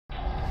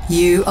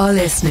You are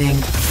listening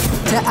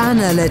to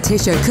Anna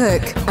Letitia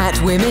Cook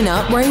at Women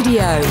Up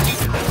Radio.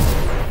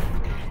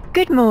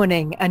 Good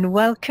morning and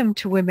welcome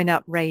to Women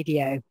Up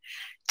Radio.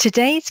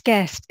 Today's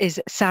guest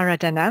is Sarah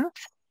Daninthe.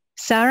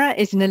 Sarah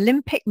is an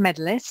Olympic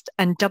medalist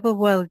and double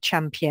world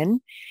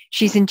champion.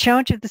 She's in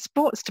charge of the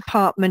sports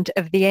department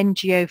of the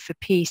NGO for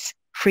Peace,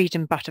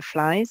 Freedom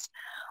Butterflies,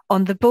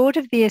 on the board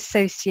of the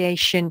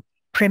association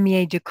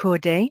Premiers de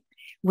Cordee,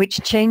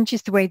 which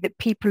changes the way that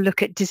people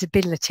look at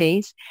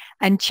disabilities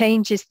and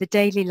changes the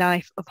daily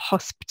life of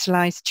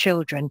hospitalized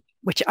children,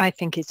 which I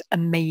think is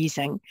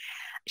amazing.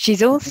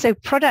 She's also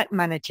product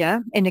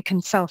manager in a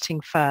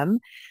consulting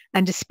firm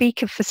and a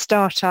speaker for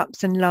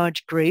startups and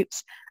large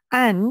groups.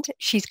 And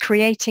she's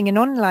creating an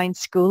online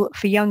school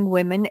for young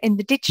women in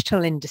the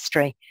digital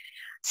industry.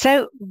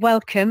 So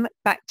welcome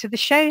back to the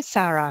show,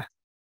 Sarah.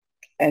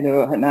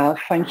 Hello, Anna.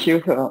 Thank you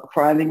for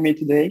having me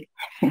today.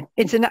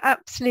 It's an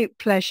absolute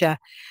pleasure.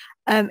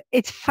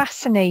 It's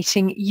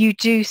fascinating. You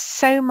do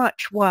so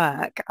much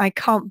work. I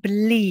can't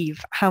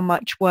believe how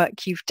much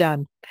work you've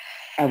done.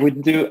 I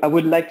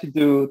would like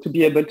to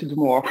be able to do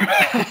more.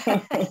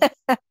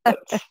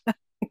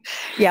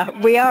 Yeah,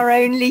 we are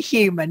only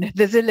human.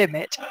 There's a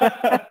limit.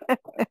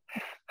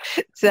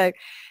 So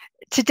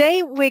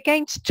today we're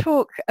going to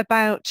talk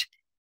about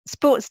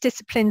sports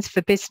disciplines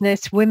for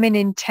business, women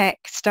in tech,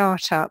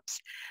 startups,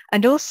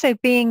 and also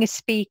being a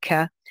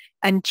speaker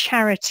and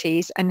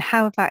charities and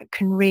how that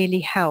can really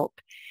help.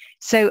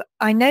 So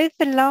I know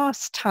the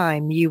last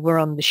time you were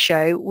on the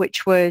show,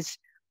 which was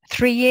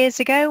 3 years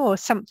ago or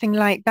something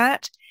like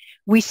that,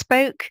 we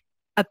spoke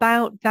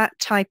about that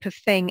type of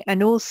thing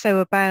and also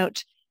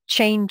about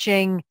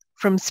changing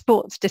from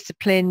sports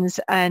disciplines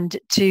and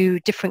to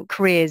different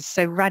careers,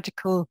 so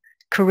radical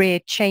career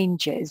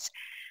changes.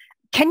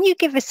 Can you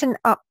give us an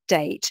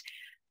update?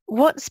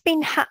 What's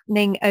been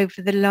happening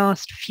over the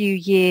last few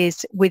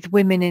years with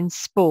women in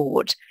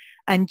sport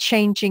and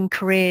changing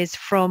careers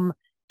from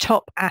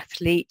top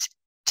athlete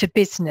to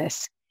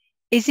business?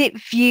 Is it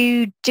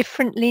viewed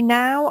differently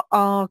now?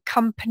 Are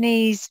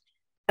companies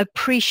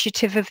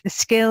appreciative of the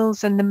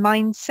skills and the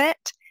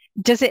mindset?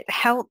 Does it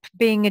help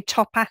being a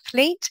top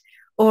athlete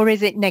or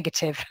is it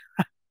negative?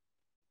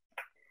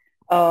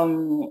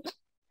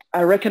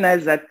 I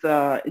recognize that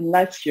in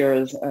last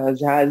years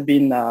there has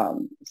been a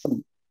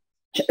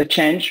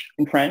change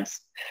in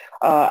France.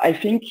 I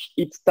think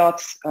it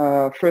starts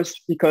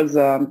first because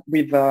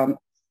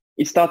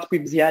it starts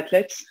with the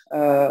athletes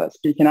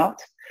speaking out.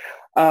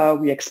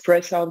 We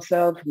express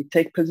ourselves, we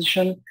take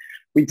position,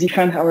 we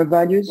defend our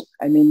values.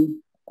 I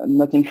mean,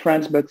 not in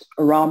France, but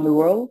around the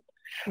world.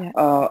 Yeah.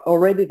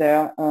 Already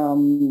there,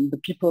 the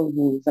people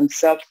who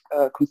themselves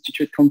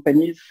constitute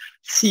companies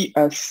see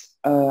us,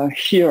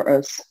 hear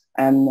us,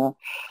 and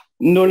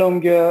no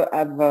longer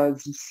have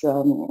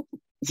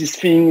this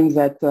thing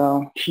that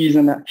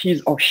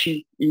he or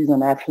she is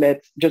an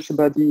athlete, just a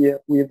body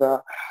with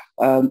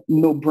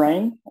no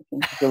brain. I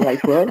think is the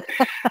right word.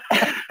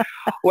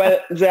 Well,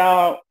 there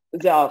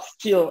are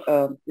still,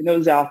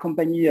 there are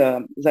companies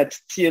that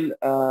still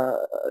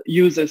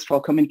use us for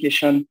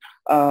communication.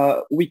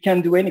 We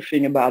can't do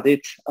anything about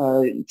it.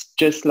 It's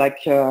just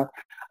like the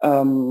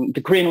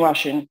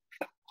greenwashing.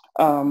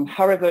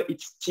 However,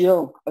 it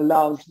still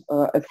allows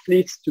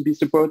athletes to be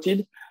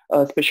supported,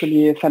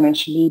 especially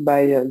financially,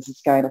 by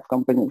this kind of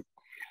company.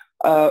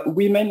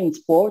 Women in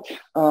sport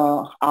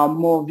are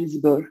more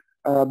visible,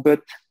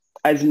 but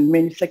as in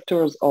many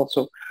sectors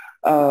also.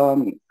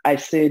 I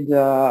said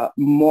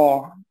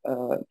more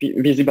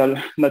visible,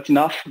 not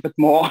enough, but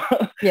more.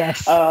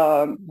 Yes.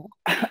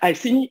 I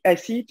see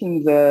it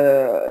in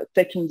the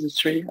tech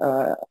industry.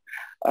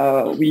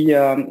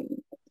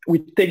 We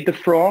take the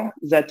floor.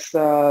 That's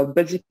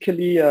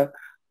basically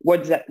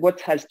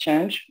what has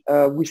changed.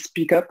 We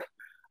speak up.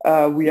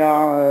 We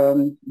are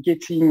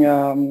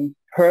getting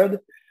heard,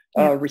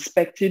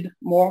 respected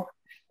more,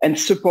 and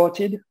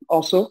supported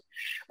also,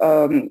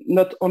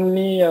 not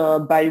only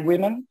by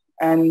women.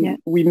 And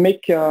we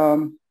make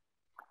the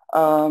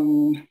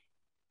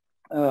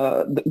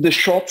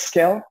short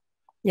scale.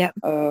 Yeah.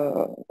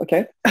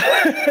 Okay.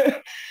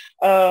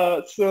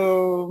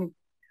 So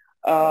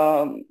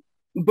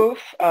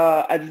both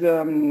at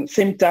the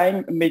same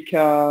time make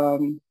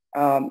the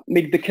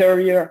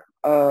career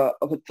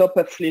of a top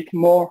athlete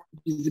more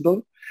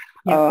visible.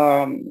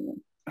 Yeah.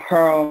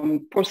 Her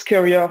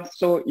post-career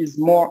so is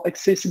more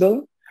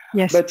accessible.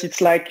 Yes. But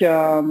it's like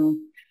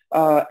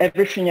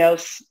everything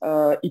else,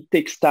 it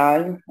takes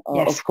time,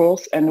 of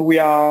course, and we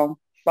are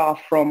far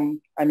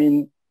from,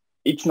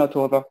 it's not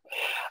over.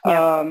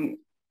 Yeah.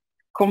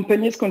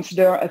 Companies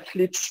consider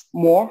athletes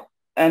more,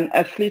 and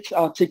athletes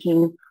are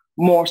taking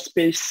more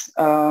space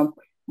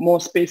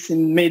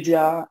in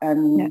media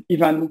and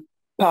even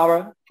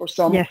power for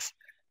some. Yes.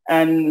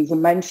 And the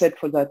mindset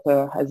for that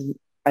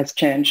has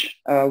changed.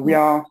 We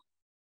are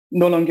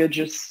no longer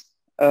just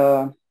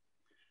a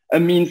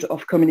means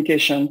of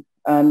communication.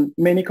 And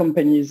many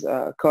companies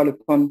call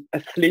upon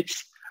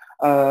athletes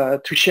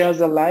to share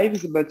their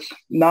lives, but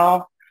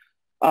now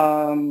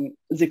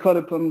they call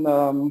upon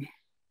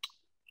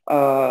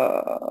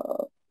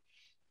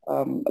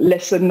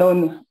lesser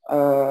known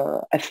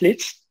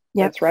athletes.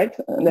 Yep. That's right.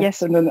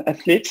 Lesser known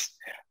athletes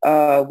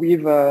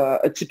with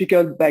a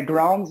typical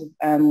background,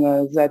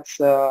 and that's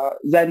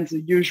than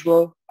the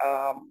usual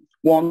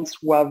ones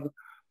who have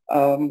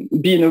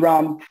been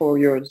around for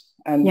years.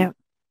 And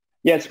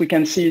yes, we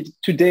can see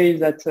today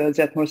that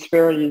the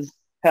atmosphere is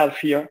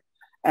healthier.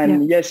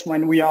 And yes,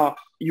 when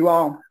you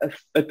are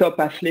a top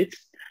athlete,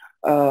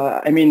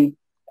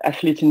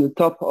 athlete in the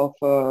top of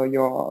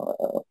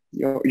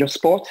your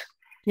sport.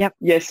 Yep.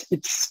 Yes,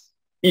 it's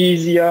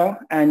easier,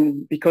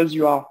 and because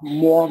you are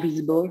more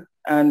visible,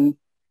 and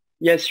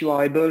yes, you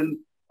are able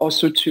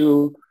also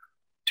to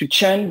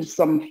change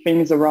some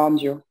things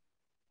around you.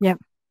 Yeah,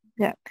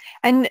 yeah.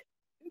 And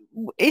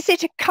is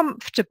it a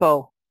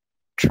comfortable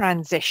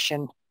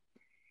transition?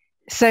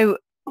 So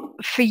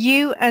for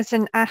you as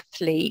an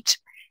athlete,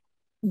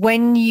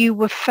 when you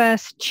were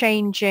first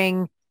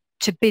changing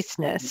to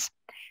business,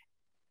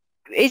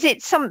 is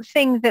it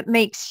something that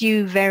makes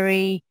you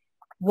very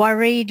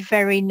worried,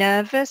 very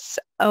nervous,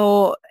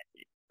 or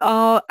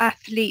are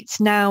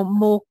athletes now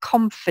more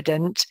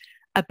confident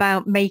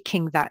about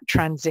making that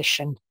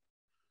transition?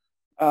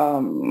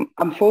 I'm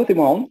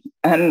 41,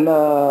 and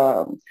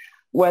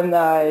when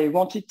I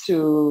wanted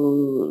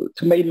to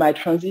make my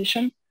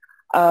transition,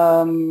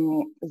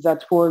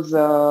 that was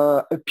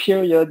a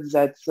period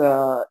that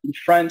in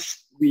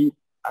France,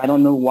 I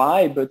don't know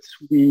why, but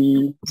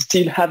we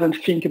still haven't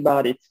think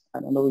about it.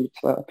 I don't know if,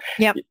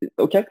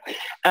 okay.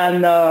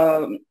 And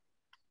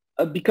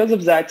because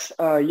of that,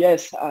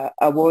 yes,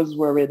 I was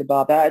worried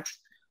about that,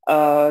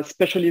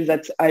 especially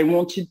that I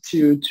wanted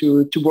to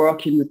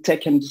work in the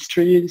tech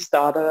industry,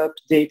 startup,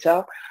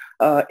 data,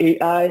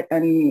 AI.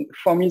 And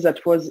for me,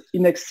 that was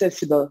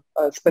inaccessible,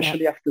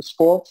 especially after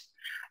sports.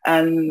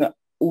 And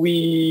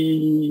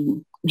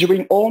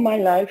during all my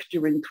life,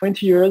 during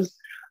 20 years,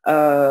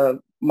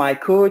 my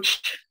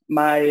coach,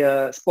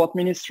 my sport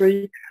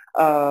ministry,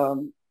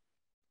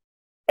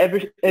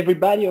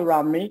 everybody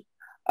around me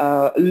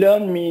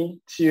learned me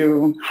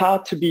how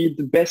to be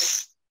the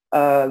best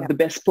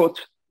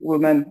sport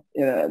woman,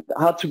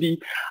 how to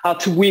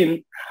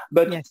win,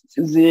 but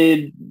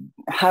they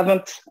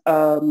haven't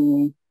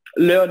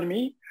learned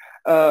me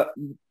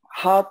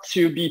how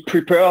to be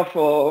prepared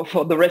for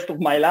the rest of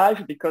my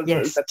life, because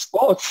that's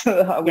sports.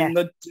 I will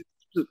not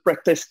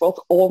practice sport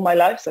all my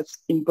life. That's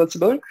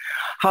impossible.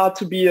 How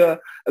to be a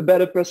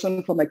better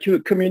person for my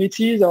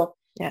communities,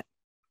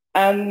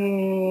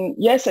 and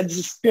yes, at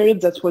this period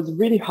that was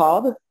really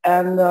hard,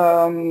 and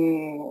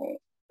the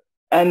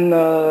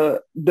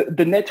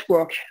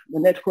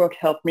network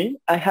helped me.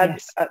 I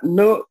had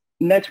no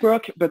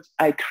network, but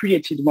I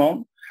created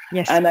one.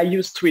 Yes. And I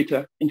use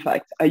Twitter. In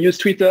fact, I use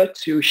Twitter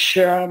to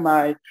share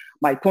my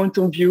point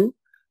of view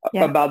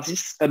about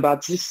this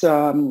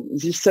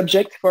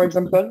subject, for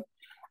example.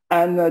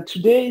 And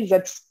today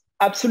that's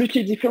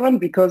absolutely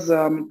different, because,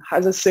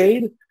 as I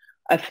said,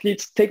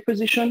 athletes take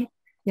position.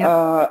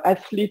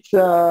 Athletes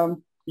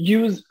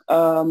use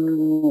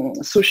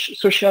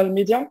social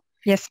media.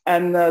 Yes.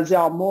 And they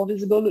are more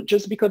visible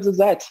just because of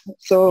that.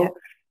 So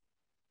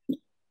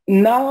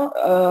now,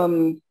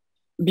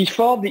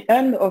 before the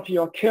end of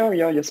your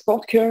career, your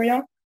sport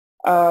career,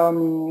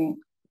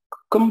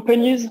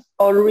 companies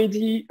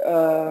already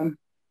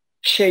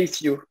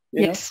chase you.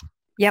 You know?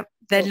 Yep.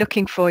 They're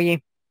looking for you.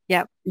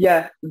 Yep.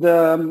 Yeah.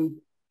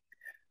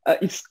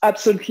 It's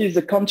absolutely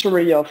the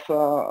contrary of.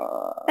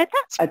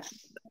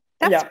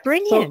 That's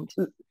brilliant.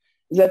 So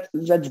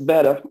that's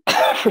better.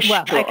 For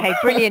well, sure. Okay,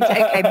 brilliant.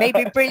 Okay,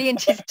 maybe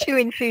brilliant is too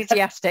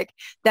enthusiastic.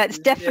 That's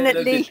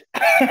definitely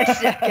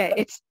okay.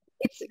 It's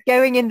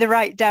going in the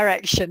right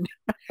direction.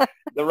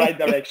 The right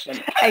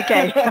direction.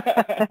 Okay.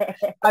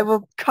 I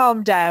will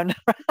calm down.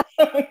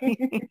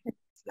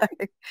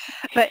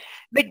 But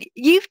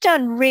you've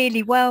done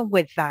really well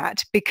with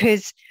that,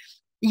 because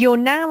you're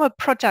now a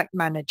product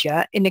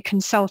manager in a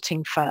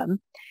consulting firm,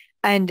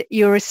 and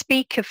you're a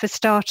speaker for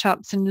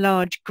startups and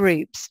large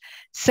groups.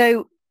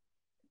 So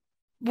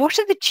what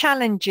are the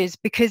challenges?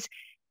 Because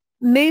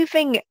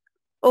moving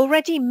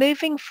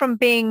from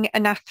being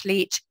an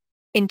athlete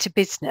into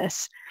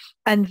business,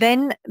 and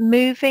then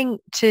moving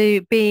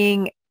to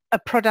being a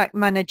product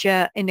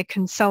manager in a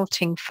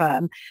consulting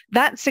firm,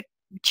 that's a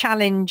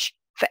challenge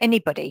for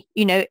anybody.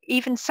 You know,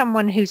 even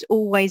someone who's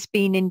always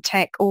been in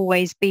tech,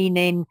 always been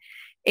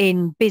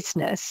in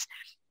business,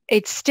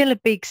 it's still a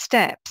big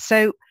step.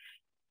 So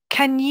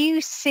can you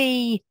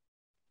see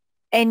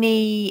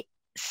any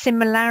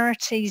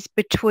similarities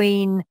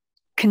between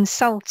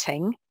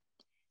consulting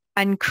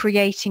and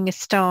creating a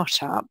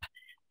startup,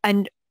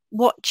 and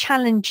what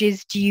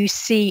challenges do you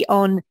see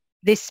on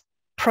this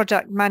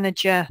product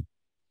manager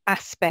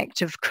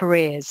aspect of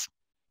careers?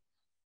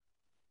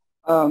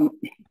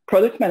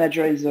 Product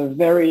manager is a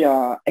very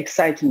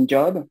exciting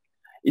job.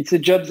 It's a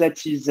job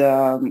that is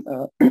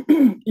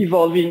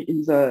evolving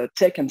in the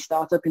tech and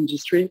startup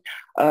industry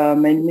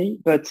mainly,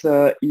 but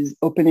is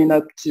opening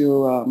up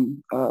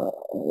to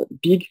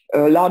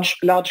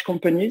large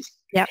companies.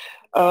 Yeah.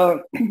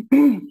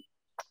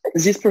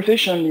 this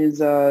profession is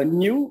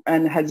new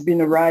and has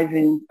been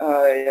arriving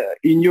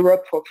in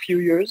Europe for a few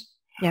years.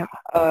 Yeah.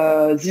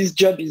 This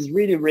job is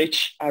really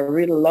rich. I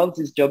really love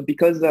this job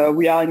because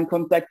we are in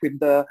contact with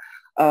the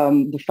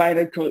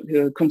final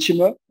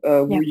consumer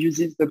who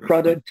uses the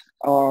product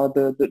or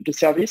the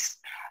service,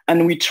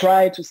 and we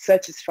try to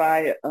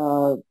satisfy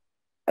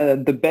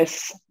the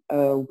best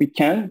we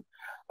can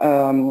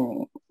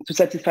to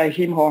satisfy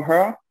him or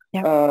her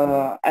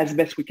as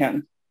best we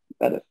can.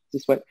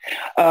 This way,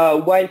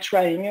 while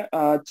trying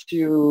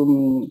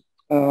to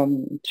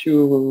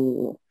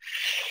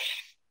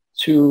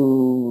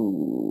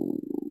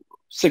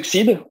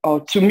succeed or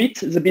to meet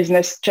the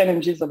business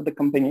challenges of the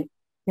company.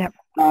 Yep.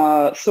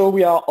 So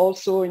we are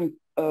also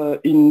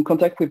in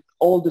contact with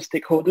all the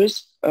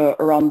stakeholders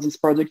around this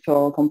product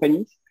or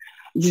companies.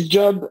 This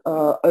job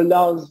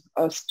allows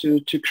us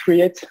to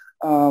create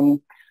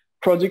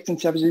products and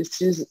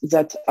services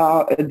that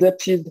are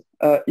adapted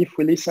if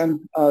we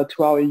listen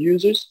to our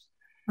users.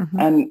 Mm-hmm.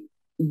 And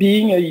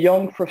being a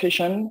young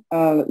profession,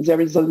 there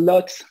is a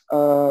lot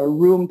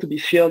room to be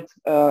filled,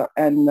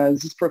 and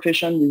this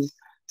profession is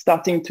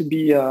starting to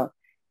be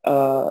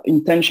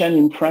in tension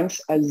in France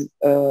as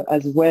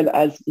well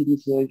as in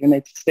the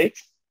United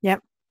States. Yeah.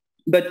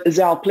 But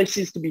there are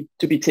places to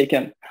be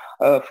taken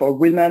for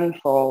women,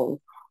 for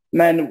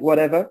men,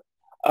 whatever,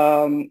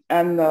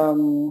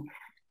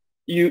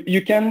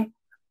 you can.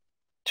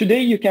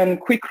 Today, you can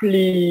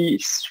quickly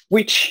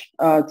switch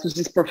to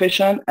this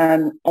profession,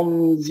 and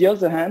on the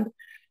other hand,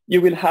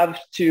 you will have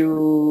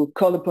to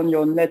call upon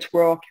your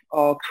network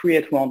or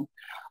create one.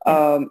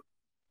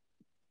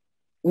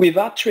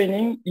 Without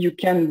training, you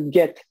can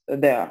get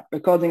there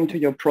according to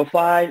your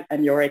profile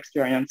and your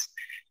experience.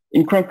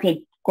 In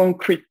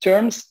concrete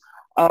terms,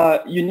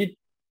 you need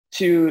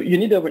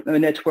a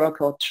network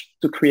or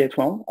to create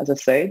one, as I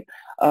said.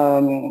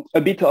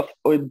 A bit of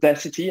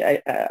audacity,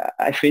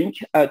 I think,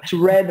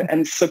 to read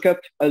and soak up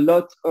a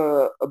lot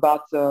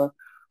about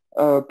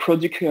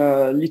product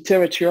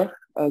literature.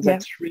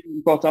 That's really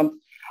important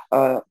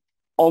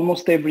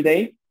almost every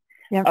day.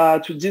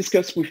 To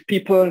discuss with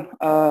people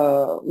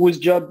whose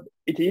job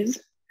it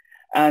is,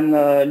 and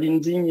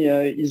LinkedIn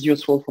is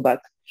useful for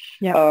that.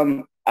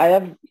 I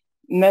have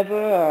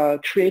never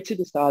created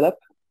a startup,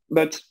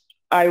 but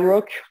I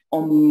work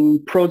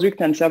on product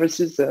and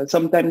services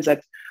sometimes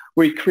that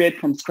we create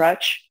from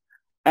scratch.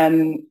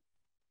 And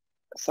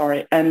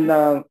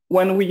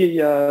when we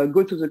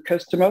go to the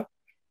customer,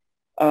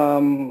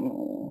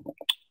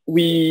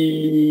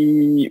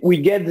 we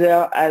get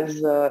there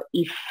as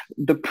if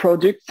the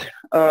product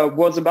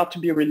was about to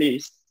be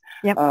released.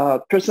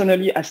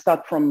 Personally, I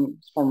start from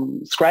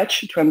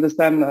scratch to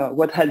understand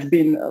what has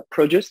been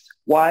produced,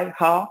 why,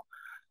 how,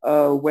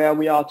 where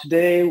we are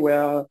today,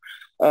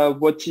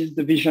 what is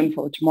the vision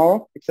for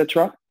tomorrow,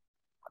 etc.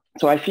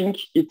 So I think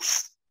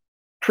it's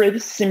pretty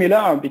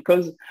similar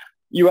because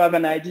you have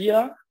an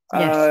idea,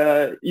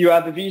 you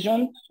have a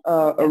vision,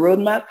 a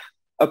roadmap,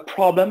 a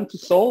problem to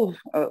solve,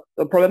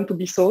 a problem to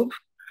be solved.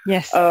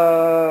 Yes.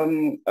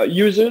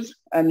 Users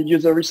and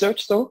user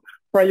research. So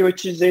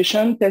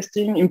prioritization,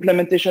 testing,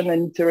 implementation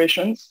and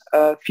iterations,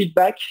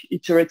 feedback,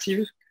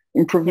 iterative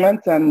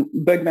improvement, and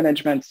bug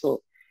management.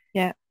 So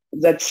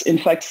that's in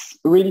fact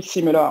really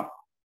similar.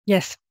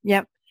 Yes.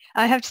 Yep.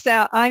 I have to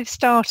say I've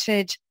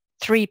started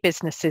 3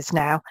 businesses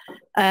now.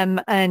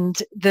 And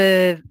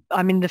the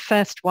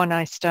first one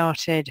I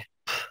started,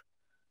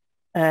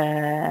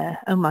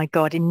 oh my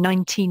God, in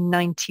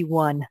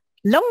 1991,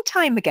 long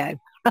time ago.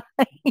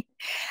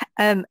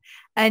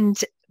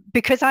 And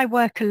because I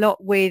work a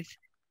lot with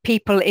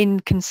people in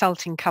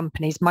consulting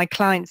companies, my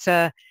clients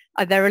there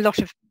are a lot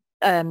of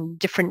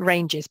different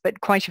ranges,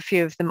 but quite a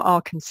few of them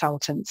are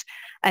consultants.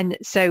 And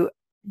so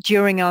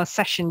during our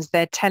sessions,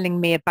 they're telling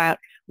me about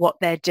what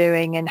they're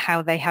doing and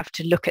how they have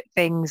to look at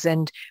things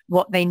and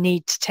what they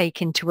need to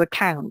take into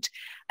account.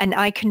 And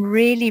I can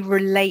really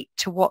relate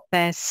to what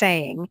they're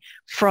saying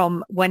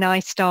from when I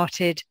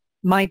started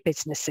my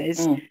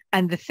businesses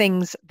and the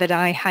things that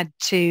I had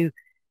to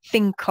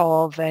think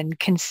of and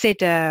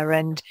consider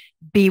and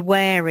be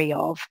wary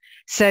of.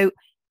 So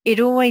it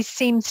always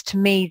seems to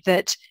me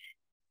that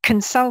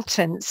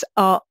consultants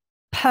are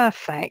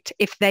perfect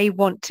if they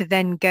want to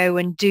then go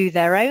and do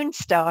their own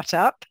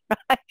startup.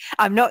 Right?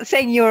 I'm not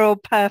saying you're all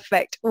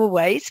perfect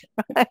always,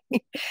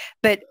 right?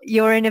 But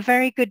you're in a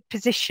very good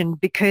position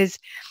because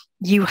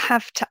you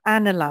have to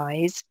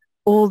analyze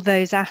all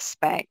those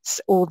aspects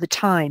all the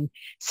time.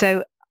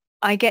 So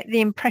I get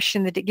the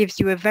impression that it gives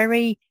you a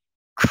very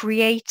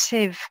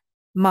creative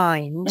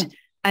mind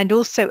and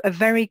also a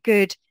very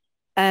good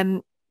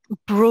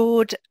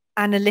broad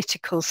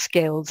analytical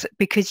skills,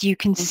 because you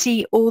can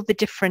see all the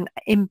different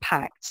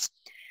impacts.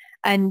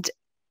 And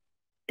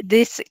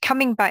this,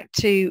 coming back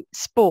to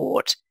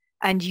sport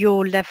and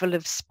your level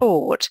of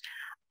sport,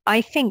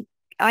 I think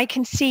I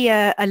can see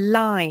a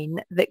line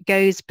that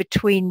goes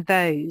between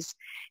those,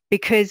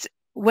 because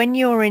when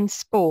you're in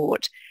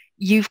sport,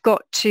 you've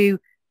got to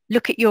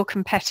look at your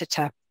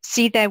competitor,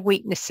 see their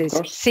weaknesses,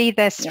 see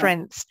their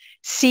strengths,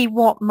 see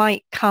what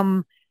might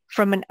come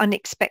from an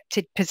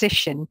unexpected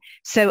position.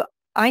 So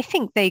I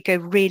think they go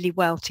really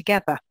well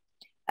together.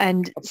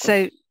 And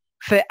so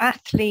for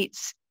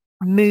athletes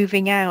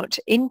moving out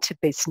into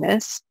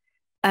business,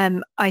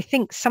 I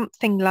think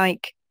something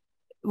like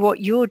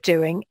what you're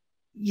doing,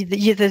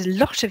 there's a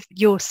lot of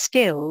your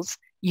skills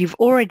you've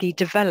already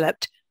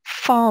developed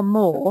far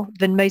more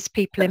than most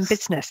people in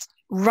business,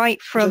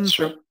 right from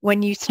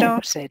when you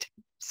started.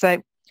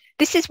 So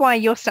this is why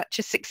you're such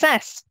a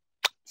success.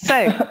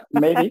 So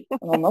maybe, I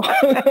don't know.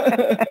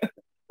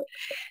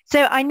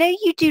 So I know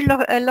you do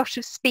a lot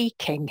of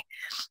speaking.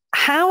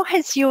 How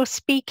has your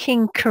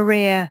speaking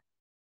career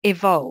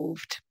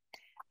evolved?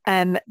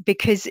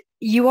 Because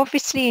you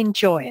obviously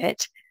enjoy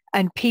it,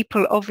 and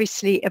people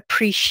obviously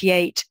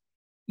appreciate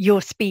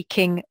your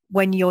speaking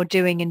when you're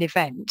doing an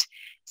event.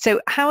 So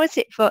how has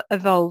it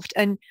evolved,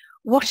 and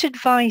what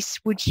advice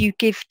would you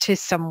give to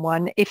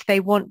someone if they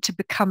want to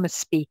become a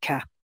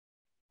speaker?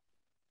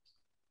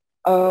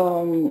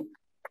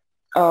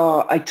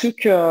 I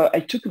took a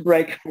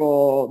break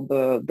for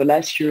the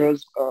last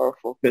years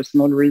for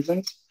personal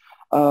reasons.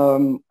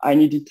 I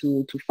needed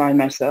to find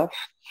myself,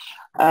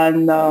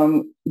 and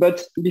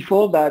but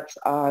before that,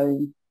 I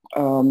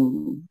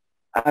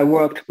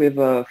worked with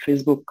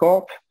Facebook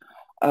Corp,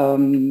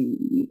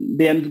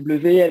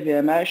 BMW,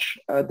 LVMH,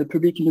 the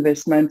Public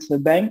Investment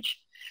Bank,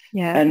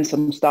 and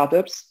some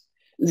startups.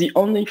 The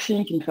only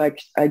thing, in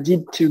fact, I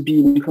did to be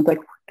in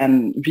contact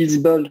and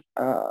visible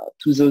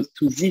to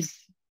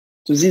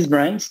these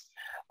brands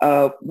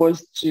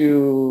was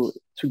to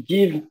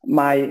give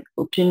my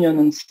opinion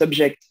on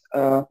subject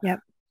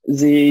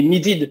they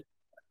needed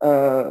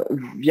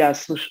via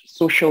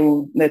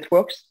social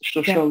networks,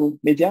 social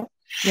media,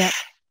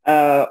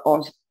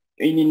 or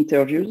in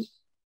interviews.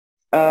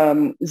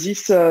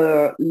 This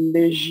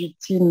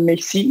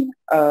legitimacy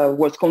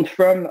was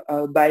confirmed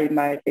by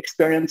my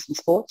experience in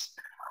sports.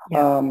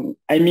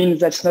 I mean,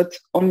 that's not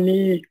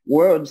only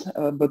words,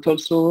 but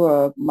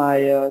also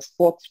my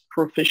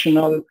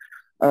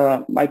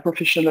my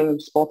professional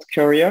sports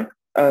career.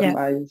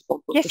 My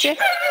sport yes.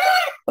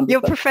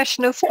 Your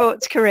professional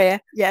sports career,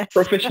 yes.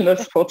 Professional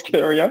sports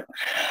career.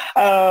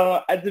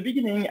 At the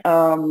beginning,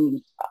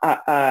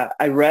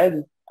 I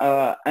read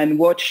and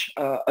watched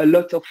a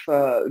lot of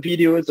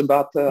videos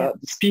about the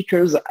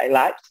speakers I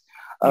liked,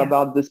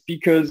 about the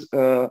speakers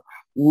who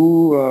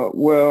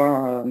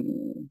were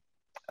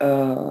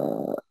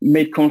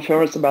made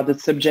conference about the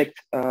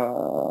subject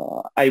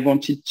I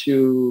wanted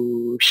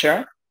to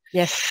share.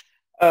 Yes.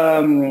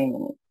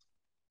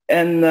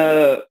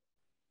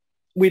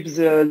 With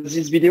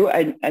this video,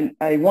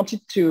 I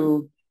wanted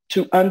to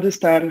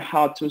understand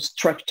how to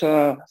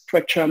structure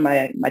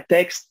my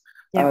text,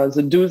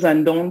 the do's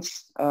and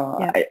don'ts.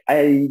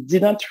 I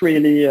didn't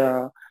really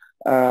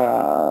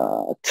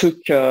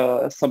took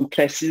some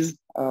classes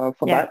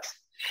for that.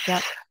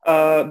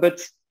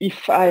 But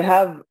if I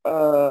have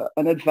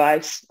an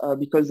advice,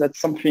 because that's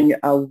something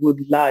I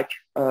would like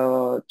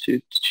to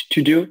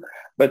do,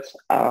 but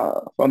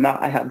for now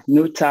I have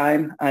no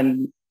time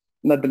and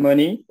not the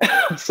money.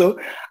 So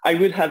I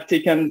would have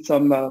taken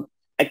some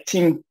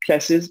acting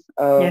classes,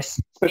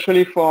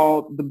 especially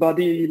for the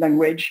body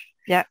language,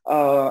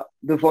 the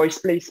voice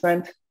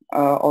placement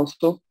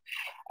also,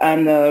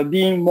 and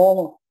being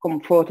more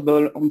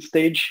comfortable on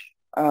stage,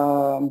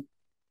 and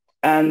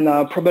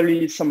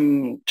probably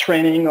some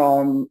training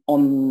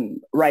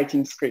on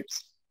writing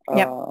scripts.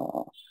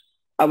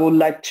 I would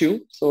like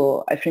to.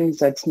 So I think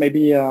that's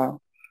maybe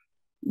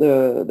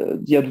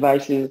the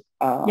advice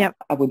I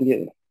would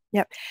give.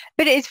 Yeah,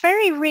 but it's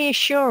very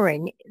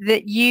reassuring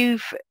that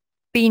you've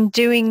been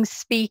doing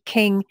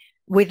speaking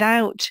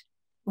without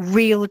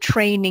real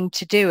training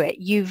to do it.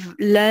 You've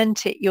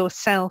learned it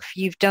yourself.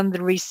 You've done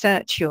the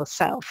research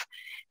yourself,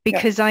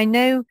 because I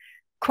know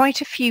quite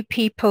a few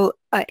people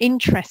are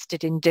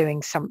interested in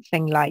doing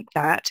something like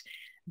that,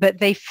 but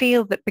they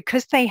feel that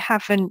because they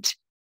haven't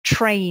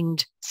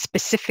trained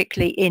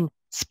specifically in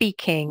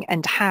speaking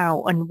and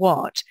how and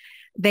what,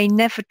 they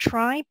never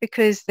try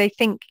because they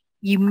think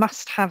you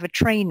must have a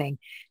training.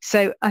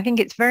 So I think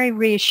it's very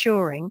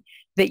reassuring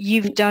that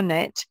you've done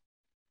it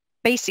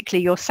basically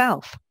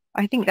yourself.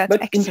 I think that's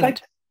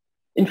excellent.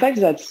 In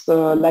fact, that's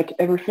like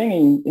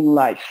everything in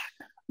life.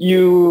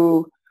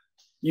 You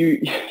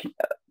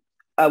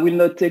I will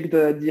not take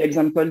the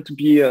example to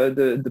be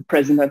the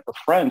president of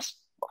France.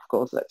 Of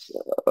course, that's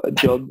a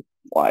job,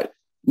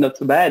 not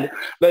so bad.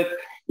 But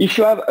if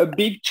you have a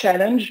big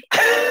challenge,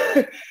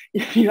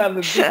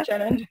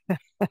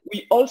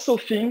 we also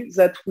think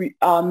that we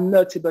are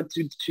not able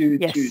to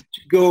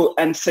go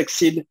and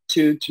succeed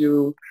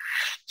to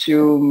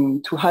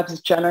have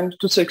this challenge,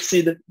 to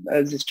succeed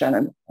this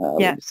challenge.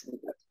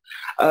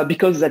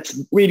 Because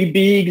that's really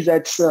big,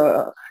 that's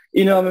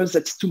enormous,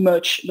 that's too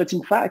much. But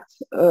in fact,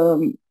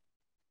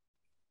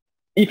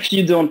 if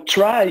you don't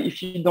try,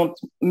 if you don't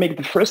make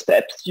the first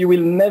steps, you will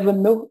never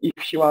know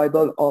if you are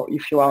able or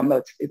if you are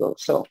not able.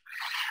 So,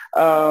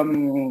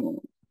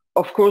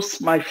 of course,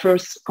 my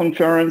first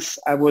conference,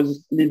 I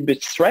was a little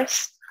bit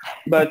stressed,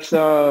 but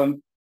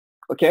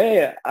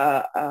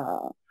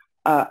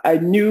I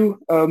knew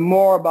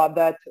more about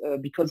that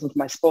because of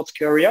my sports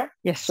career.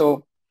 Yes.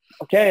 So,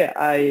 okay,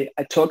 I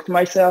talk to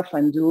myself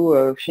and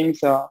do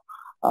things I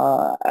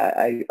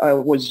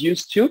was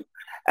used to.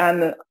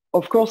 And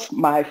of course,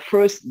 my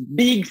first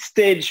big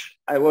stage,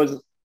 I was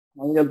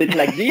a little bit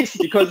like this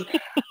because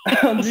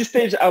on this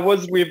stage I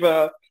was with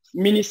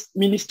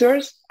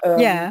ministers.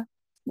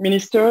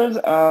 Ministers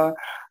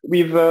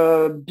with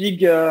big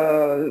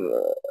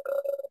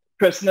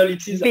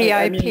personalities.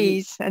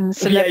 VIPs and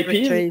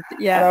celebrities. VIPs.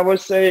 Yeah. And I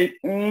was saying,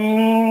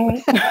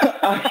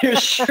 are you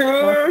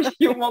sure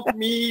you want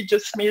me,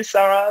 just me,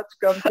 Sarah, to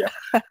come here?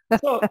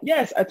 So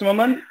yes, at the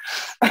moment,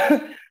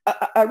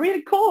 I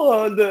really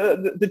call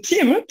the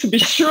team to be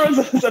sure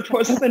that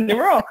wasn't any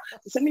wrong.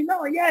 They said me,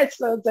 no, yes,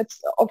 that's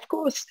of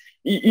course.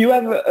 You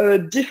have a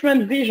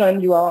different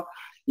vision.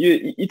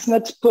 It's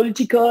not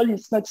political,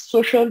 it's not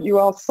social. You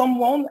are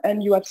someone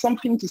and you have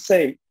something to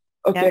say.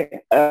 Okay.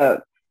 Yeah.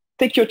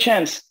 Take your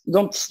chance.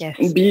 Don't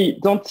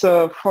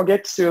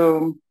forget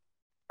to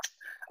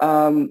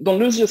don't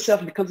lose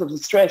yourself because of the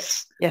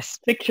stress. Yes.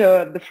 Take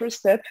the first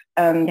step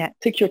and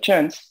take your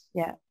chance.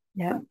 Yeah.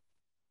 Yeah.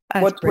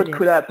 What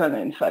could happen,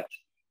 in fact?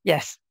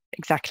 Yes,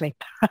 exactly.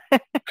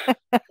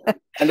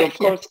 And of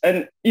course,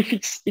 and if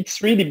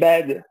it's really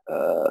bad,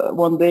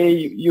 one day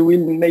you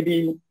will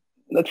maybe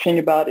not think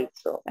about it.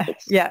 So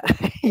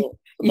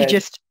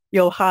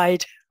you'll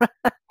hide.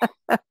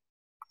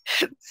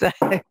 So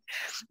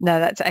no,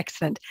 that's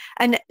excellent.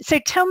 And so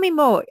tell me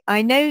more.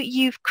 I know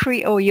you're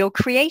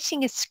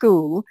creating a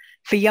school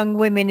for young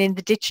women in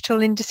the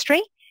digital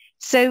industry.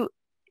 So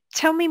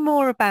tell me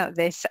more about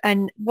this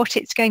and what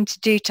it's going to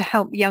do to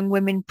help young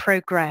women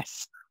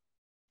progress.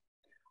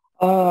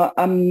 I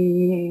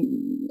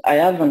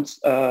haven't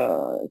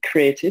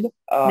created.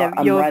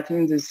 I'm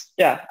writing this.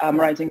 Yeah, I'm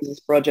writing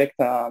this project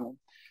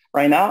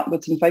right now.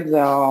 But in fact,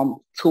 there are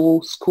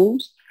two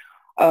schools.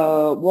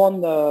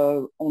 One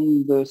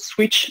on the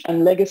switch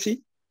and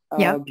legacy,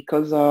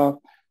 because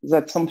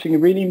that's something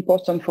really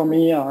important for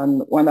me.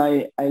 And when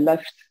I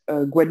left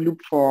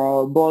Guadeloupe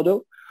for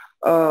Bordeaux,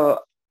 I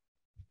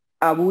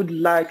would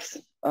like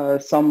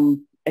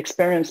some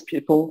experienced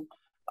people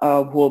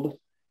would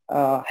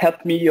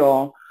help me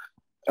or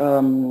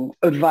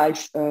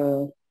advise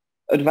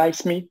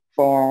me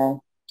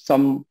for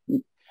some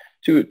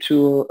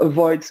to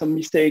avoid some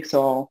mistakes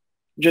or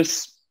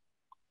just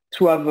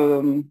to have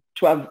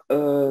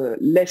a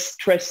less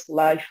stressed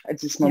life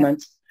at this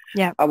moment.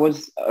 Yeah.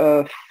 Bordeaux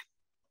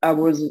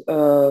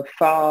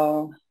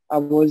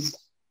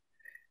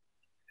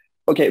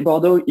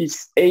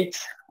is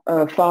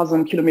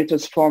 8,000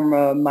 kilometers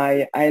from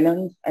my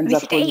island, and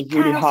that was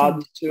really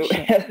hard to.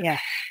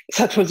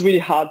 That was really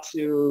hard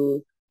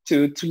to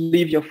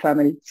leave your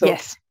family. So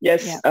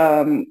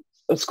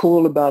a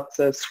school about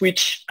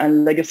switch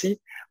and legacy,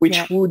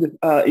 which would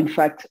in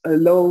fact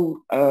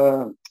allow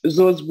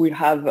those who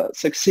have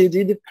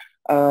succeeded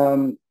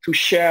to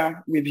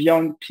share with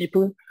young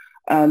people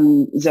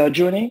their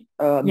journey,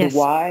 the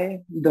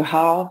why, the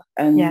how,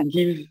 and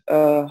give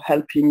a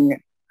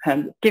helping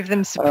hand. Give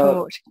them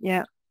support.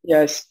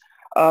 Yes.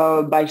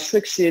 By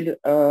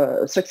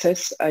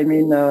success, I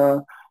mean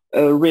a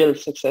real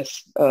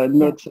success,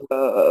 not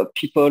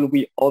people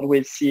we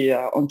always see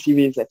on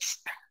TV.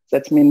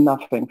 That means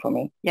nothing for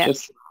me.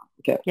 Yes.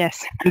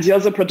 Yes. And the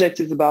other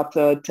project is about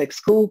tech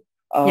school.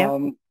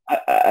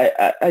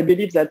 I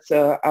believe that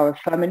our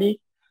family,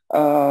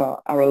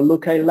 our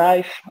local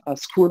life,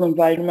 school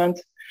environment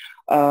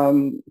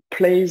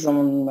plays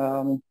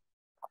on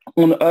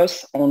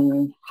us,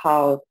 on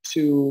how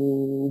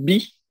to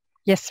be,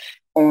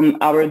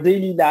 on our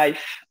daily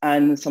life,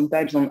 and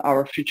sometimes on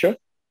our future.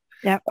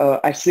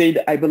 I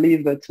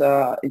believe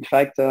that, in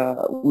fact,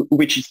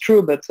 which is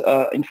true, but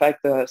in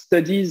fact,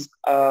 studies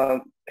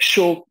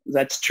show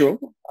that's true.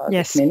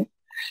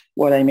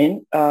 What I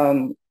mean.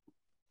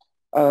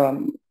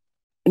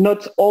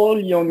 Not all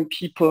young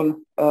people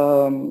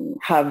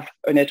have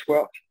a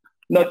network.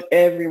 Not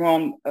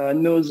everyone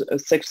knows a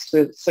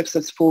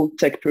successful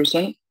tech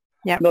person.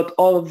 Not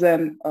all of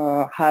them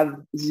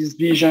have this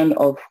vision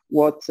of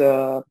what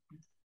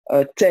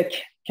tech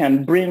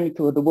can bring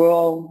to the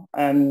world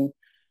and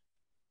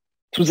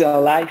to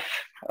their life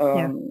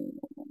at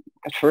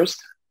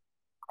first.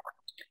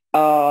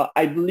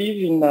 I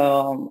believe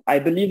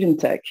in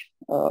tech,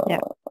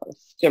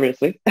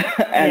 seriously,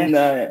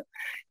 and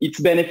its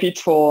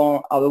benefits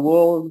for our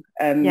world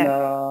and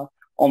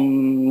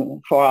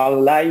for our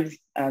lives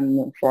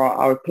and for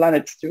our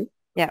planets too.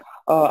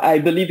 I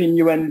believe in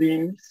human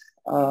beings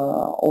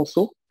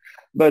also,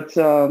 but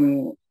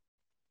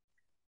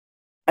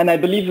and I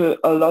believe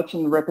a lot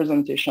in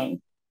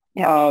representation.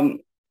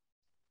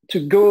 To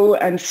go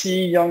and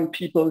see young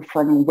people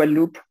from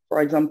Guadeloupe,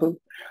 for example,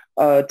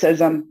 tell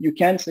them you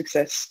can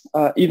success,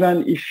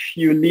 even if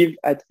you live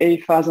at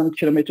 8,000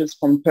 kilometers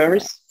from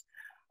Paris.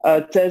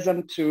 Tell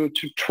them to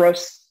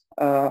trust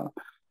that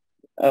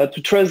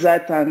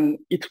and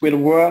it will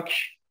work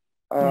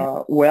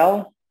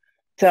well.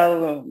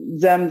 Tell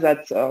them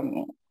that,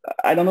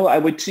 I don't know, I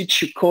would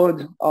teach you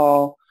code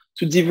or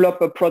to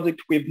develop a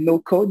product with no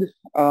code.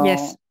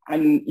 Yes.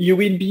 And you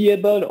will be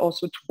able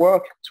also to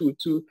work to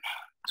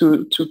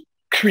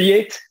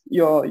create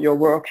your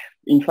work,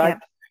 in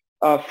fact,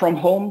 from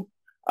home,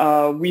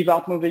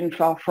 without moving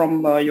far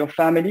from your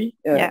family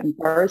in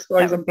Paris, for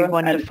example. Would be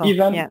wonderful.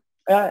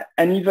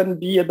 And even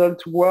be able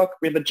to work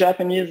with a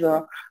Japanese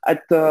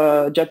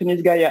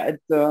Japanese guy at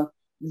the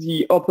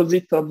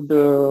opposite of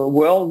the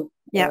world,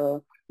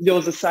 the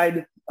other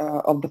side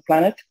of the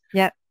planet.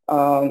 That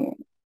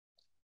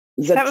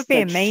would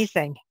be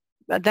amazing.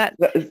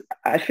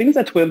 I think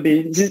that will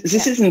be.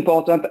 This is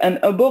important, and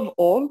above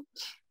all,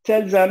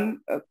 tell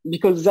them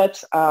because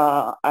that's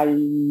I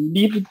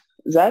lived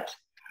that.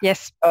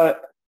 Yes.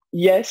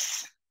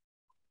 Yes,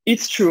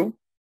 it's true.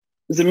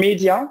 The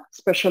media,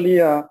 especially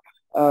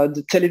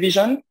the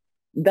television,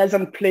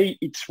 doesn't play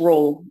its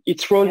role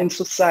in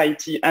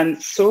society,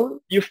 and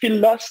so you feel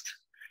lost.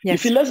 You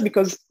feel lost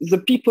because the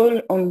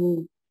people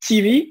on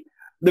TV,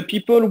 the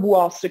people who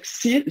are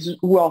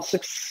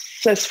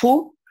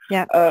successful,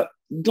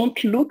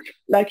 don't look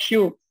like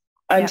you.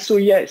 And so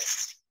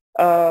yes,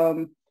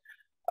 to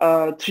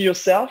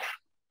yourself,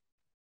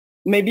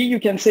 maybe you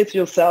can say to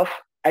yourself,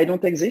 I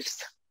don't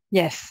exist.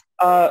 Yes.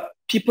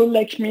 People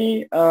like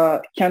me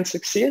can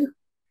succeed.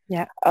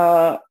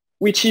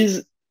 Which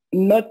is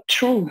not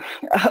true.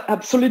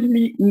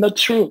 Absolutely not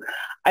true.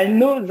 I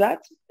know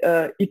that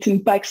it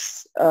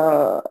impacts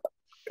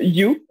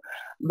you,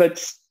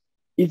 but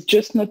it's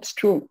just not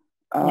true.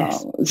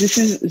 This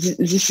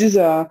is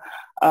a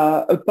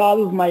part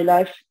of my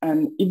life,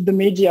 and if the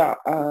media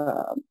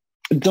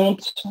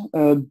don't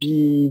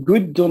be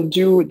good,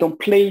 don't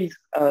play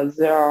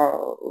their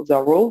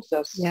role,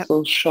 their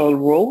social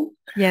role.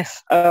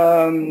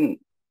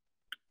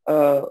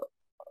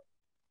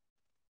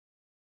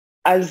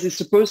 As they're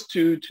supposed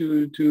to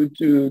do.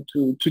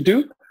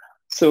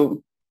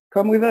 So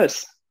come with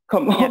us.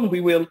 Come on,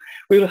 we'll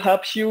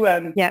help you,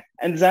 and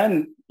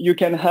then you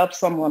can help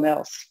someone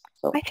else.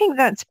 So I think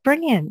that's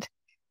brilliant.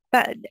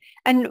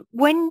 And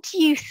when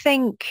do you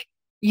think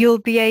you'll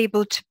be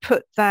able to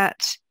put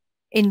that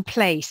in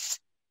place?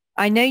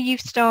 I know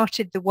you've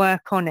started the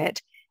work on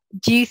it.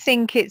 Do you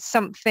think it's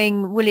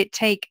something, will it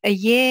take a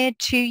year,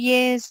 2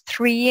 years,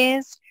 3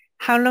 years?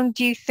 How long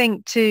do you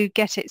think to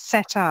get it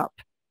set up?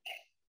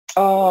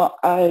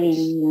 I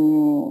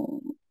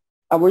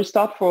will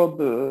start for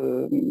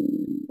the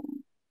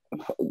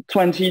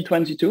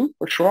 2022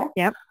 for sure.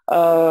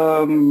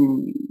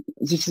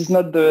 This is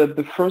not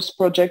the first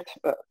project.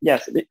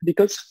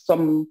 Because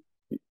some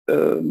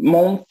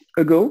months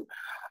ago,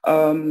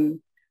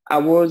 I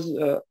was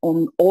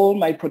on all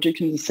my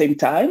projects in the same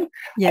time.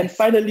 And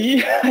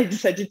finally, I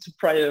decided to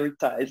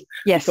prioritize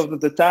because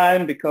of the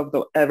time, because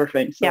of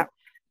everything. So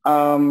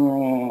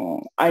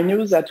I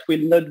knew that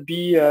will not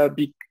be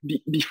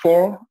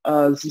before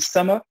this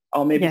summer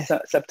or maybe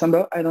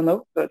September. I don't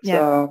know, but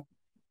so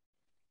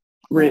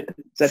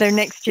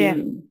next year.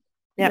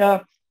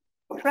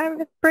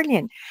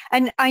 Brilliant.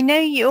 And I know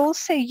you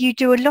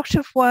do a lot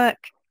of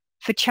work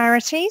for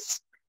charities.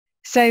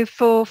 So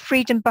for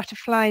Freedom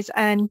Butterflies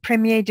and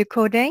Premiers de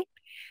Cordee.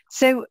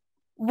 So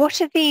what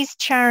are these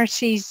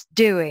charities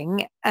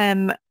doing?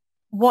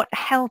 What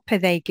help are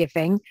they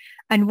giving?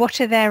 And what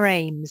are their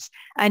aims?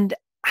 And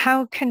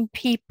how can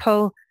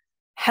people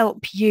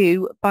help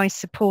you by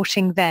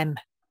supporting them?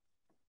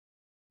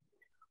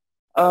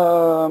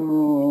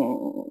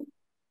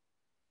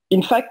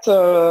 In fact,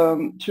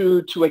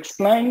 to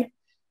explain,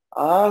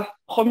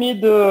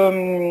 Premiers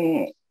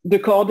de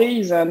Cordee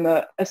is an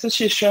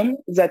association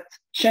that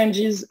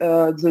changes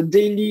the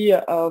daily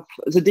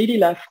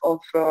life of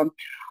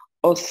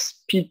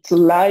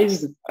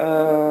hospitalized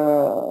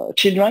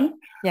children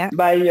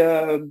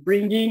by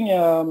bringing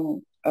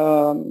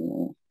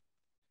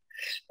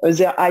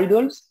their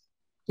idols.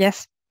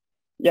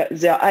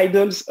 Their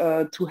idols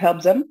to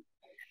help them.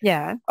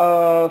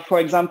 For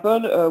example,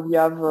 we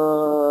have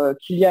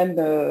Kylian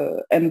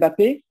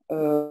Mbappé.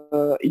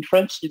 In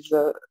French, is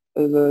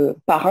the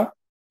parrain.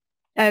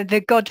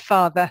 The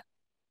godfather.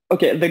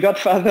 Okay, the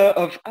godfather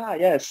of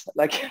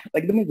like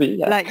the movie.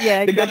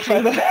 The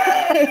godfather,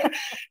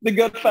 the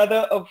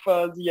godfather of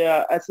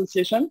the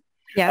association.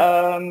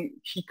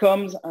 He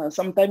comes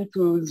sometime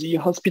to the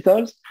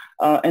hospitals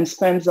and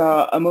spends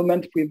a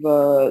moment with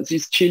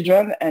these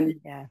children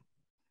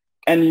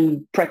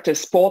and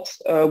practice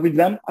sports with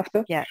them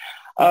after.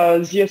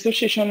 The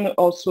association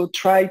also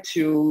tried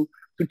to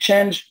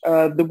change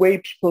the way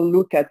people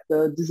look at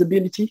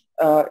disability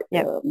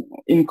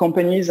in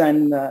companies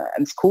and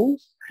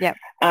schools.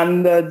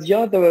 And the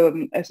other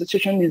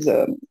association is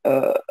a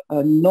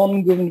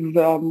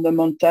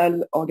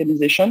non-governmental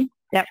organization,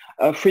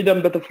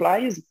 Freedom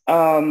Butterflies.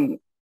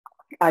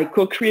 I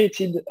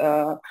co-created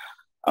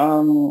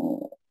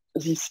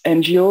this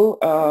NGO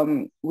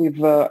with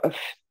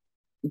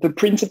the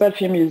principal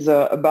theme is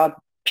about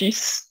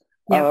peace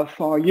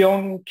for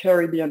young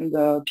Caribbean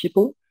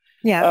people.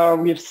 We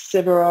have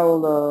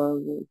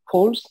several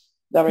poles,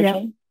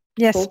 directions.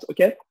 Poles,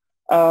 okay.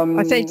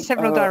 I say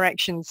several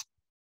directions.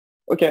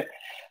 Okay.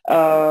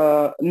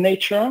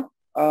 Nature,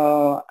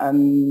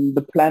 and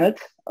the planet.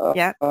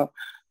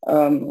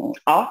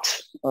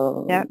 Art,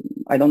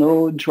 I don't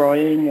know,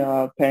 drawing,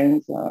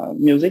 paint,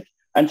 music,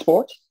 and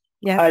sport.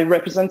 I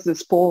represent the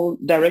sport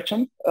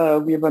direction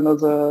with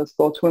another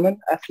sportswoman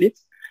athlete.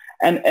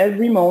 And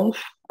every month,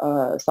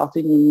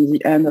 starting in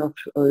the end of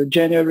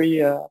January,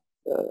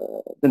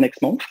 the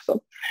next month,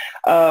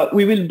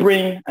 we will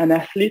bring an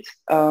athlete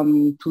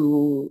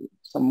to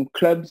some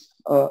clubs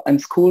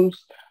and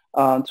schools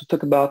to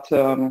talk about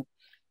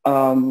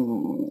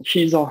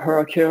his or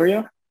her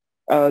career,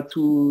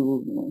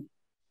 to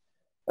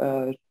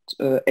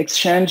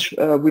exchange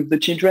with the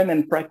children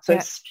and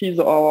practice his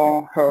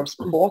or her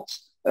sport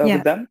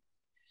with them.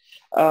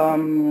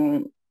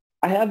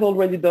 I have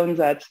already done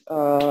that,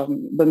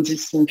 done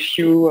this in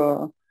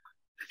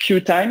few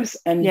times,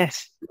 and it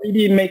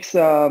really makes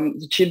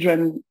the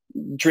children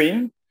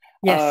dream.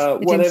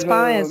 It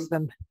inspires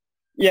them.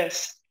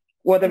 Yes,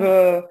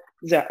 whatever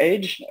their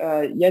age.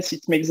 Yes,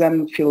 it makes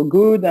them feel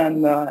good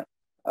and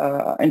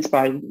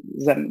inspire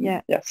them.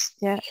 Yes.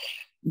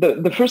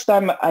 The first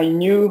time I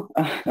knew,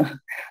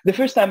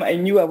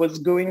 I was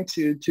going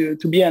to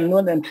be an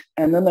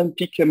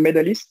Olympic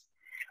medalist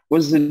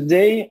was the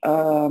day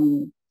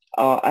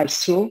I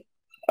saw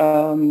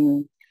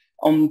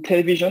on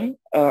television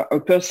a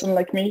person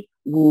like me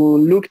who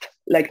looked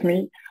like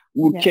me,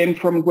 who came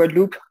from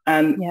Guadeloupe,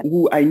 and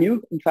who I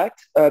knew, in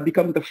fact,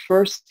 become the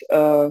first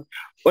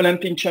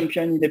Olympic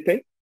champion in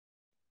epee.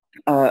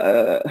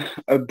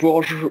 A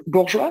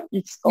bourgeois,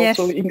 it's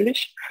also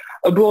English,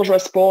 a bourgeois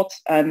sport,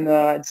 and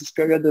at this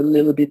period a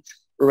little bit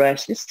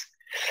racist.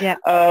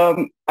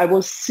 I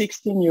was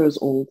 16 years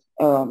old,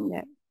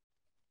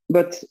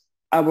 but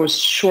I was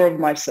sure of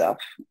myself.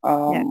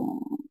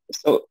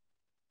 So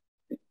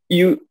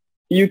you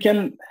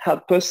can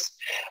help us.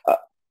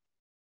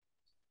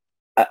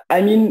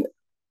 I mean,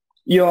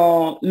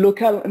 your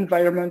local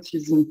environment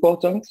is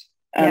important,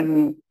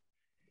 and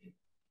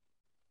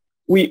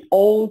we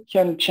all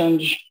can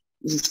change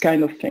this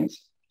kind of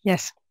things.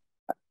 Yes.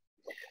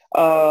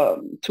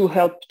 To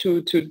help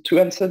to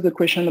answer the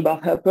question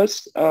about help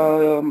us,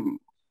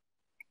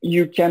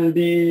 you can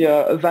be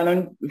a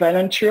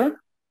volunteer.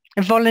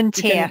 A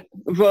volunteer.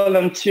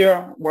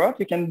 Volunteer work.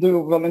 You can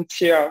do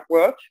volunteer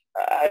work.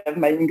 I have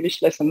my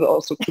English lesson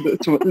also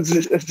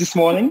this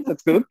morning.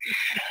 That's good.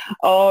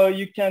 Or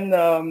you can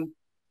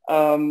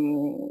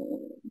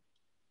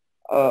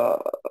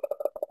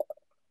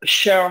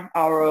share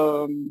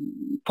our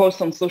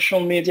post on social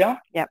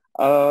media.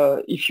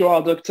 If you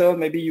are a doctor,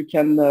 maybe you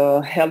can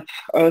help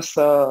us,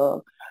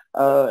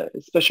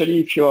 especially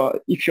if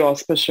you are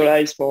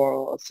specialized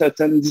for a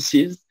certain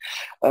disease.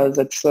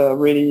 That's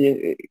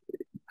really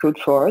good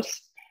for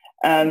us.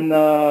 And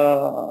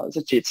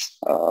that's it.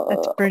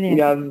 That's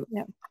brilliant.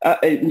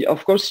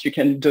 Of course, you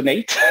can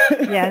donate.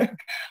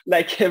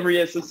 Like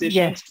every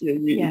association,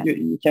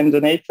 you can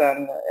donate,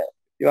 and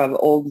you have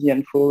all the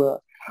info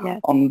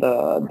on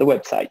the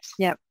website.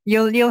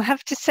 You'll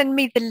have to send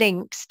me the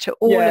links to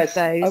all of those,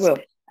 I will.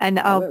 And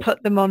I'll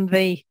put them on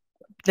the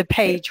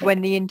page when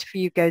the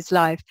interview goes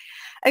live.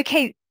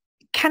 Okay,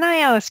 can I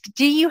ask,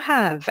 do you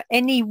have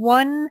any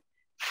one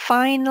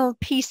final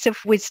piece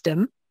of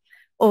wisdom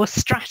or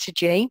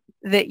strategy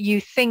that you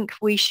think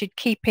we should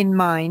keep in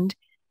mind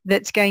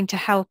that's going to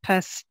help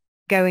us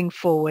going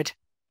forward?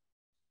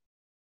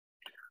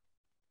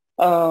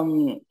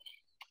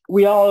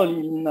 We are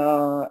in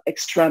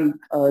extreme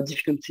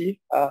difficulty.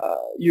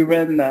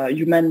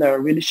 Human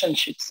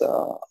relationships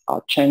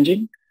are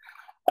changing.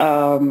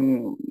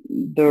 The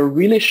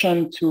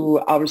relation to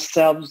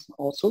ourselves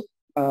also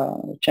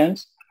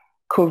changed.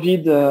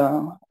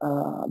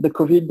 The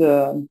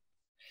COVID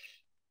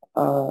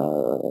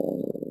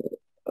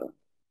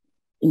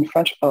in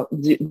French,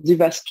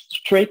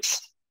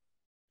 devastates.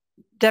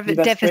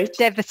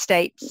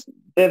 Devastates.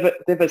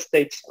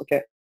 Devastates.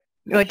 Okay.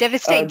 Or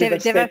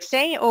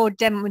devastate or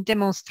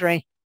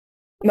demonstrate?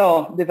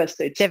 No,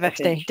 devastates.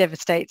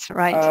 Devastates,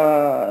 right.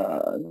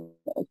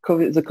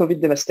 The COVID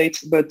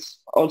devastates, but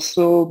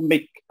also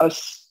make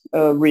us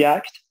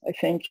react, I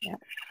think.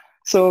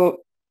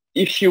 So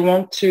if you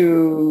want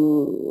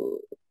to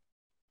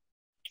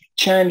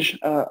change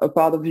a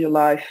part of your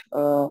life,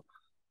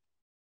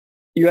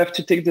 you have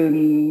to take the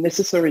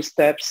necessary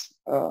steps.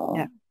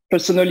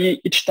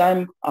 Personally, each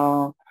time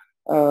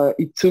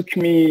it took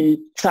me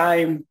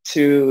time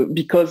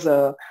because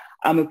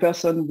I'm a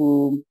person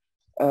who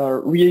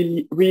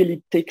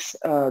really takes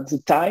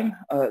the time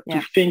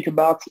to think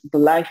about the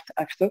life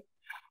after,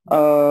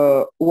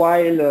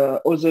 while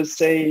others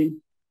say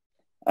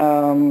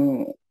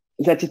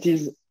that it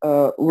is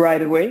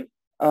right away.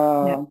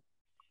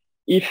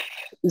 If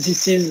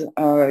this is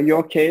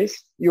your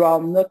case, you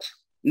are not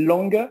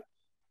longer.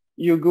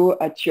 You go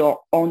at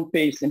your own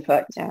pace, in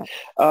fact.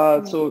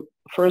 So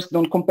first,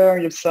 don't compare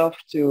yourself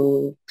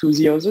to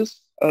the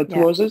others,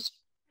 others.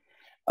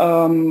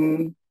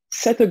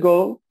 Set a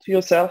goal to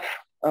yourself.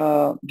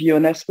 Be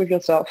honest with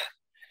yourself.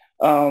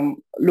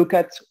 Look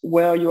at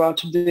where you are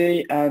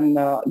today and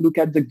look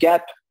at the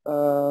gap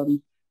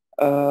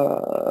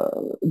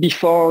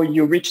before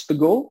you reach the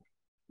goal.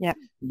 Yeah.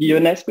 Be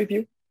honest with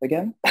you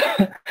again.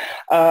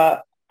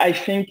 I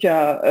think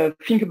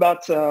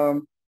about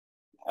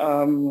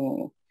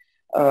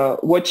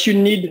what you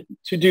need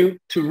to do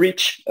to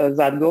reach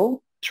that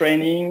goal.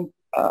 Training,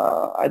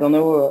 I don't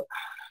know,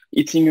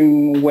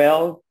 eating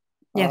well.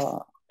 Yes.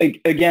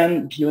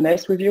 Again, be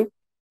honest with you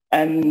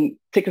and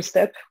take a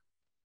step.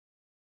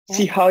 Yeah.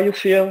 See how you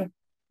feel,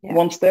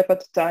 one step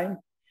at a time.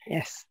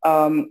 Yes.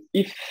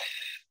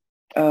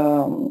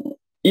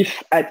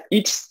 If at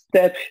each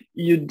step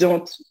you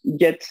don't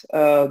get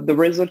the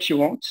result you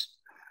want,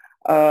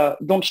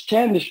 don't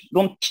change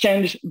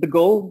the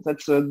goal.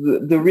 That's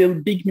the real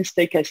big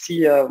mistake I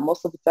see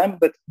most of the time.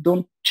 But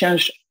don't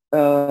change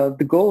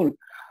the goal.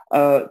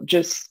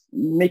 Just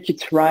make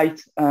it right,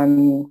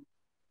 and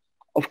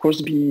of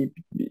course, be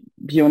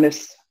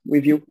honest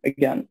with you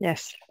again.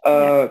 Yes.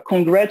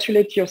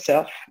 Congratulate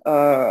yourself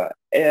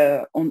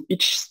on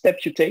each step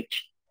you take.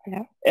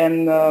 Yeah.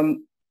 And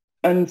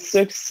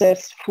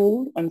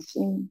unsuccessful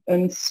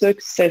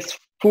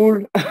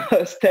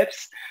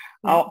steps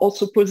are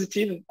also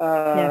positive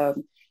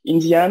in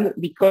the end,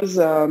 because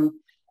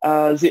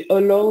they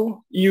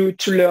allow you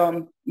to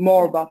learn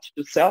more about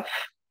yourself.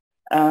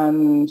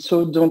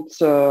 So don't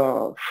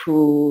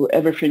throw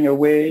everything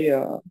away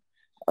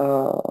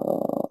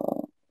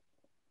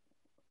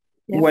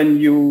when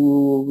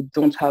you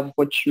don't have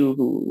what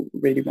you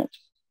really want.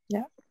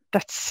 Yeah,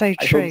 that's so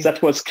true. I hope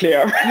that was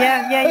clear.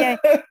 Yeah.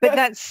 But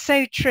that's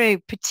so true,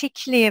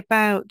 particularly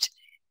about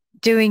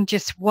doing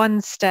just one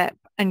step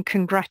and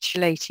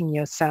congratulating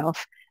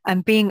yourself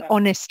and being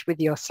honest with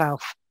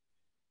yourself.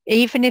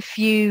 Even if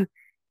you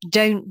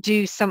don't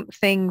do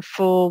something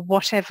for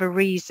whatever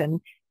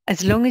reason,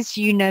 as long as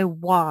you know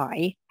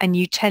why and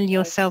you tell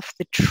yourself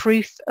the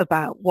truth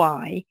about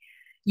why,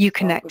 you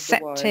can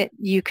accept it,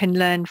 you can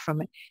learn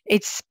from it.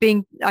 It's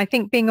I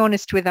think being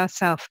honest with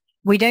ourselves.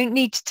 We don't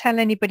need to tell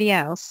anybody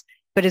else,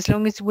 but as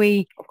long as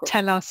we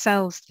tell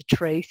ourselves the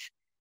truth,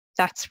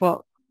 that's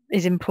what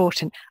is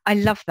important. I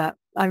love that.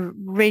 I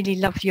really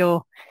love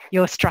your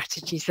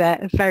strategies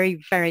there.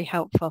 Very, very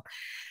helpful.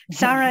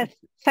 Sarah,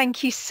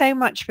 thank you so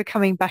much for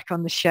coming back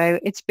on the show.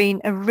 It's been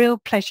a real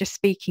pleasure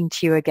speaking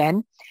to you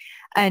again.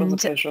 And it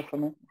was a pleasure for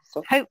me.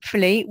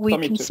 Hopefully we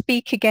can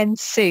speak again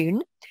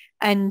soon.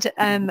 And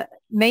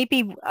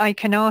maybe I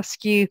can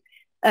ask you,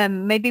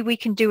 maybe we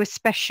can do a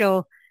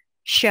special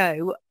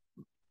show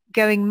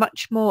going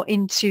much more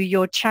into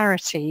your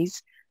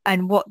charities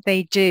and what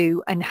they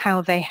do and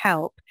how they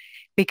help,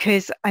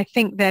 because I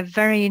think they're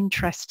very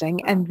interesting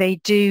and they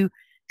do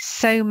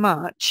so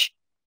much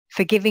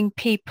for giving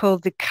people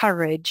the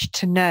courage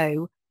to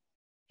know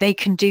they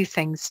can do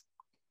things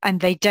and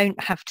they don't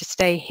have to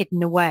stay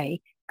hidden away.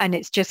 And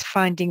it's just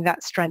finding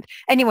that strength.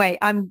 Anyway,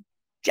 I'm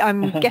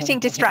getting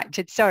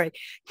distracted. Sorry.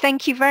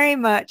 Thank you very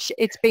much.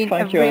 It's been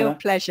a real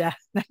pleasure.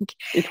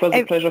 It was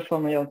a pleasure for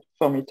me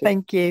too.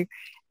 Thank you.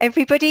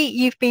 Everybody,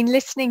 you've been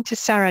listening to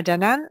Sarah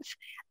Daninthe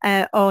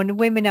on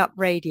Women Up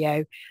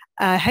Radio.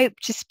 I hope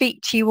to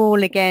speak to you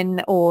all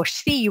again or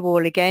see you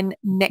all again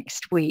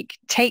next week.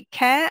 Take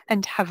care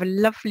and have a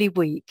lovely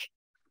week.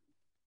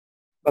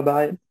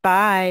 Bye-bye.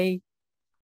 Bye.